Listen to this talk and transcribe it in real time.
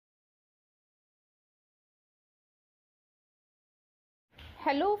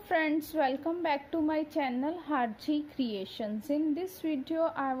Hello friends, welcome back to my channel Harji Creations. In this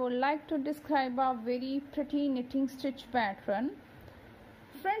video I would like to describe a very pretty knitting stitch pattern.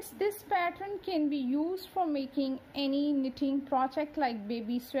 Friends, this pattern can be used for making any knitting project like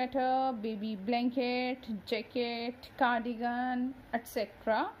baby sweater, baby blanket, jacket, cardigan,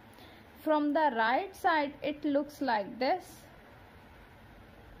 etc. From the right side it looks like this,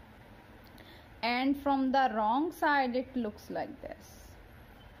 and from the wrong side it looks like this.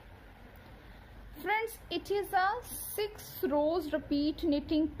 Friends, it is a 6 rows repeat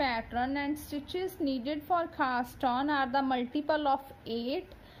knitting pattern, and stitches needed for cast on are the multiple of 8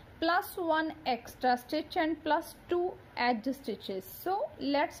 plus 1 extra stitch and plus 2 edge stitches. So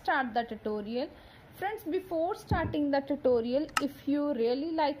let's start the tutorial. Friends, before starting the tutorial, if you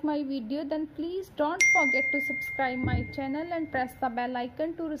really like my video, then please don't forget to subscribe my channel and press the bell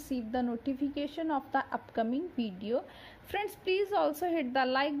icon to receive the notification of the upcoming video. Friends, please also hit the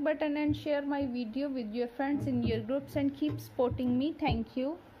like button and share my video with your friends in your groups and keep supporting me. Thank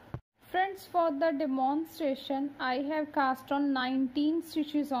you. Friends, for the demonstration I have cast on 19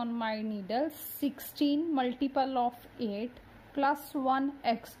 stitches on my needle. 16 multiple of 8 plus 1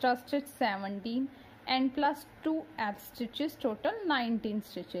 extra stitch 17 and plus 2 edge stitches, total 19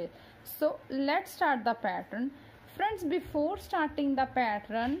 stitches. So let's start the pattern. Friends, before starting the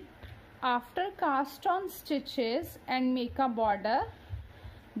pattern, after cast on stitches and make a border,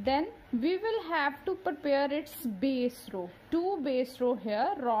 then we will have to prepare its base row. 2 base row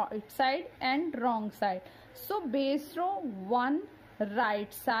here, right side and wrong side. So base row 1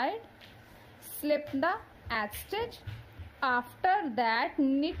 right side, slip the edge stitch. After that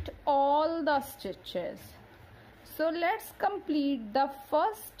knit all the stitches. So let's complete the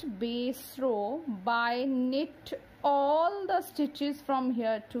first base row by knit all the stitches from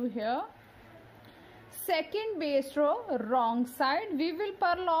here to here. Second base row, wrong side, we will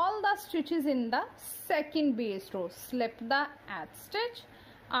purl all the stitches in the second base row. Slip the edge stitch.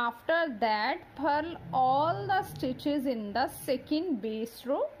 After that purl all the stitches in the second base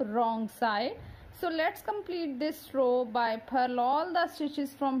row, wrong side. So let's complete this row by purl all the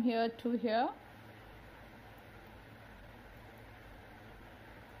stitches from here to here.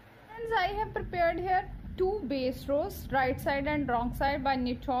 Friends, I have prepared here 2 base rows, right side and wrong side, by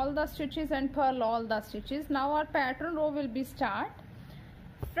knit all the stitches and purl all the stitches. Now our pattern row will be start.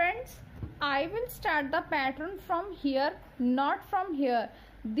 Friends, I will start the pattern from here, not from here.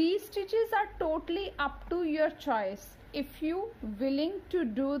 These stitches are totally up to your choice. If you willing to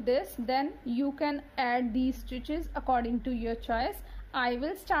do this, then you can add these stitches according to your choice. I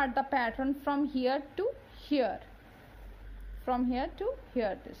will start the pattern from here to here. From here to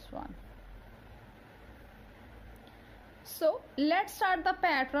here, this one. So let's start the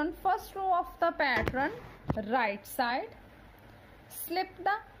pattern. First row of the pattern, right side, slip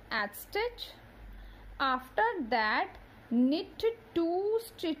the edge stitch. After that knit 2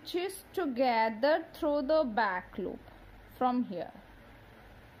 stitches together through the back loop from here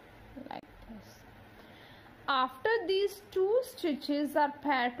like this. After these 2 stitches our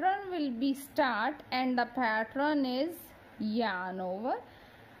pattern will be start, and the pattern is yarn over,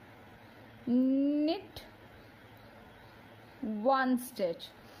 knit 1 stitch.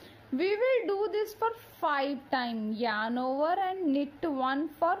 We will do this for 5 times, yarn over and knit 1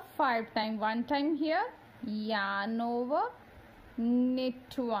 for 5 times. 1 time here, yarn over, knit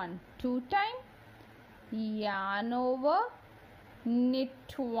 1, 2 times, yarn over, knit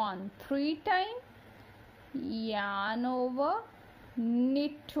 1, 3 times, yarn over,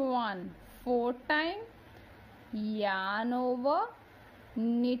 knit 1, 4 times, yarn over,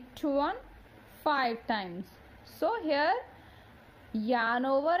 knit 1, 5 times. So here yarn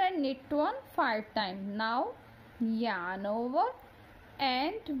over and knit 1 5 times. Now yarn over,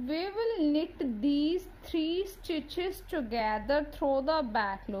 and we will knit these 3 stitches together through the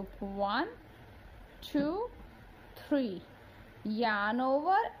back loop. 1, 2, 3. Yarn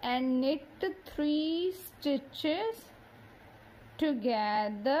over and knit 3 stitches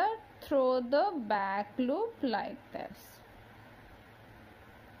together through the back loop like this.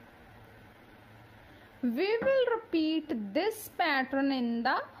 We will repeat this pattern in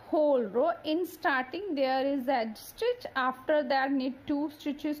the whole row. In starting there is edge stitch. After that knit 2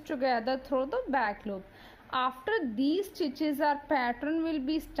 stitches together through the back loop. After these stitches our pattern will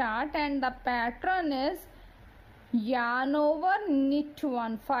be start, and the pattern is yarn over, knit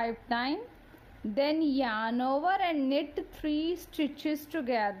 1 5 times, then yarn over and knit 3 stitches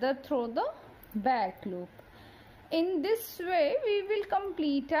together through the back loop. In this way we will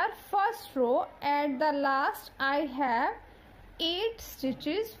complete our first row. At the last I have 8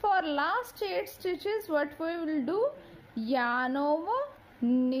 stitches. For last 8 stitches what we will do, yarn over,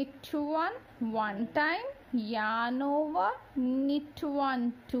 knit 1 time, yarn over, knit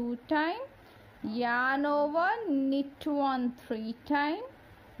 1 2 time, yarn over, knit 1 3 time,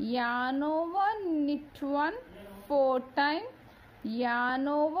 yarn over, knit 1 4 time, yarn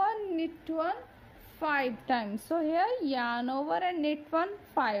over, knit 1 5 times. So here yarn over and knit 1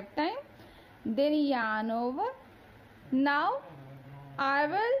 5 times, then yarn over. Now I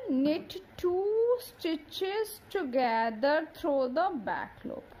will knit 2 stitches together through the back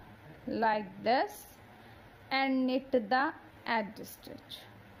loop like this and knit the edge stitch.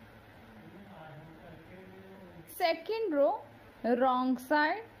 Second row, wrong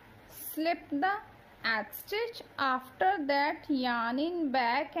side, slip the edge stitch. After that yarn in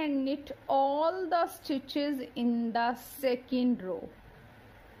back and knit all the stitches in the second row.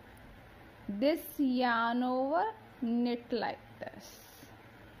 This yarn over, knit like this.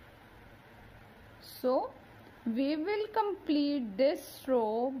 So we will complete this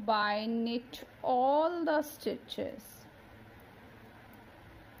row by knit all the stitches.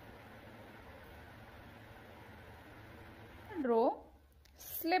 Row,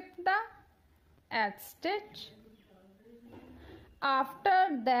 slip the edge stitch.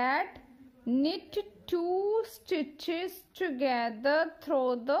 After that knit 2 stitches together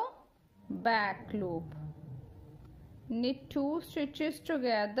through the back loop. Knit 2 stitches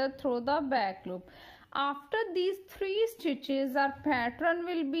together through the back loop. After these 3 stitches our pattern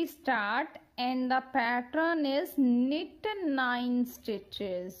will be start, and the pattern is knit 9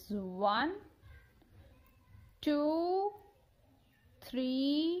 stitches. 1 2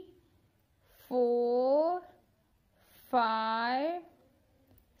 3 4 5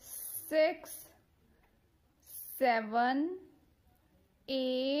 6 7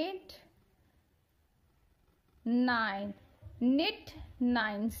 8 9. Knit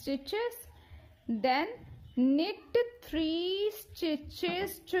 9 stitches, then knit 3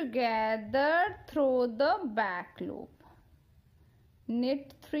 stitches together through the back loop.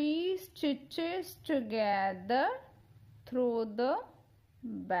 Knit 3 stitches together through the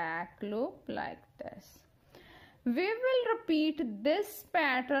back loop like this. We will repeat this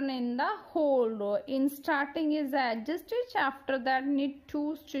pattern in the whole row. In starting is edge stitch, after that knit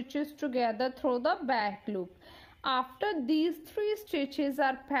 2 stitches together through the back loop. After these 3 stitches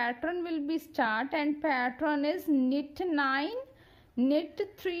our pattern will be start, and pattern is knit 9, knit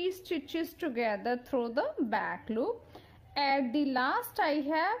 3 stitches together through the back loop. At the last I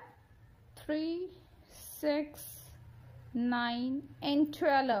have 3, 6, 9 and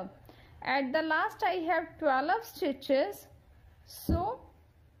 12. At the last I have 12 stitches. So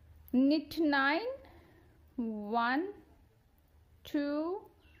knit 9, 1, 2,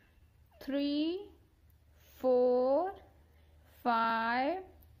 3, 4, 5,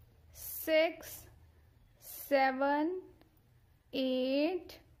 6, 7,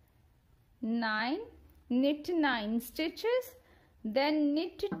 8, 9. Knit 9 stitches. Then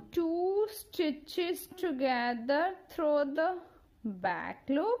knit 2 stitches together through the back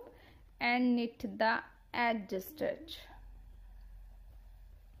loop and knit the edge stitch.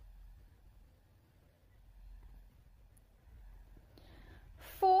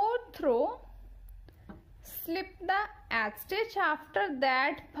 Fourth row, slip the edge stitch. After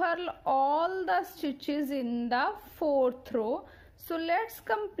that purl all the stitches in the fourth row. So let's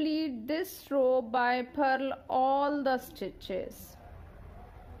complete this row by purl all the stitches.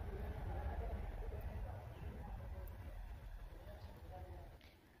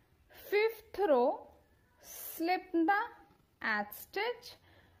 Fifth row, slip the edge stitch.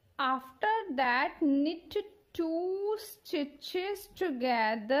 After that knit 2 stitches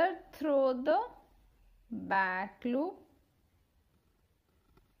together through the back loop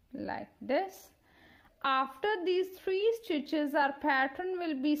like this. After these 3 stitches our pattern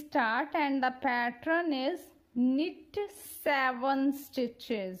will be start, and the pattern is knit 7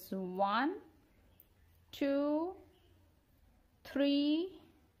 stitches. 1, 2, 3,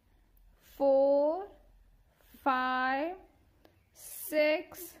 4, 5,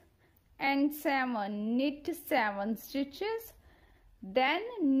 6 and 7. Knit 7 stitches. Then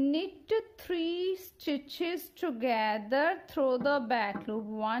knit 3 stitches together through the back loop.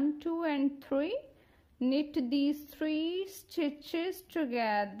 1, 2 and 3. Knit these 3 stitches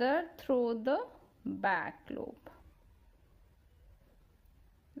together through the back loop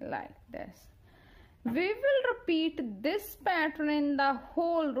like this. We will repeat this pattern in the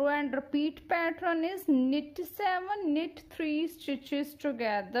whole row, and repeat pattern is knit 7, knit 3 stitches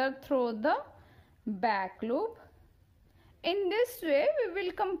together through the back loop. In this way we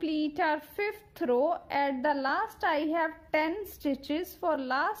will complete our 5th row. At the last I have 10 stitches. For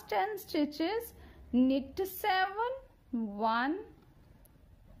last 10 stitches knit 7, 1,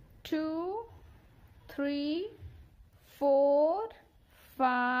 2, 3, 4,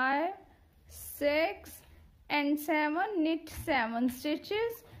 5, 6 and 7. Knit 7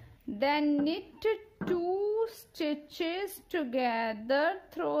 stitches, then knit 2 stitches together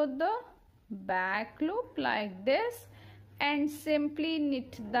through the back loop like this and simply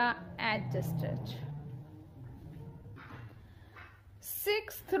knit the edge stitch.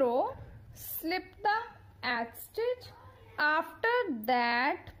 6th row, slip the edge stitch. After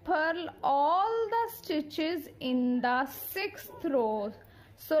that, purl all the stitches in the 6th row.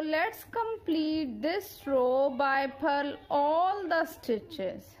 So let's complete this row by purl all the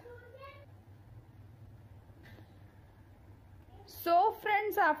stitches. So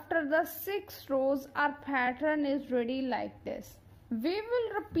friends, after the 6 rows, our pattern is ready like this. We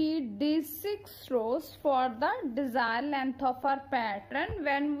will repeat these 6 rows for the desired length of our pattern.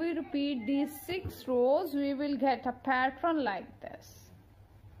 When we repeat these 6 rows, we will get a pattern like this.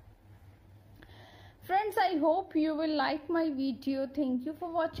 Friends, I hope you will like my video. Thank you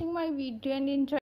for watching my video and enjoy.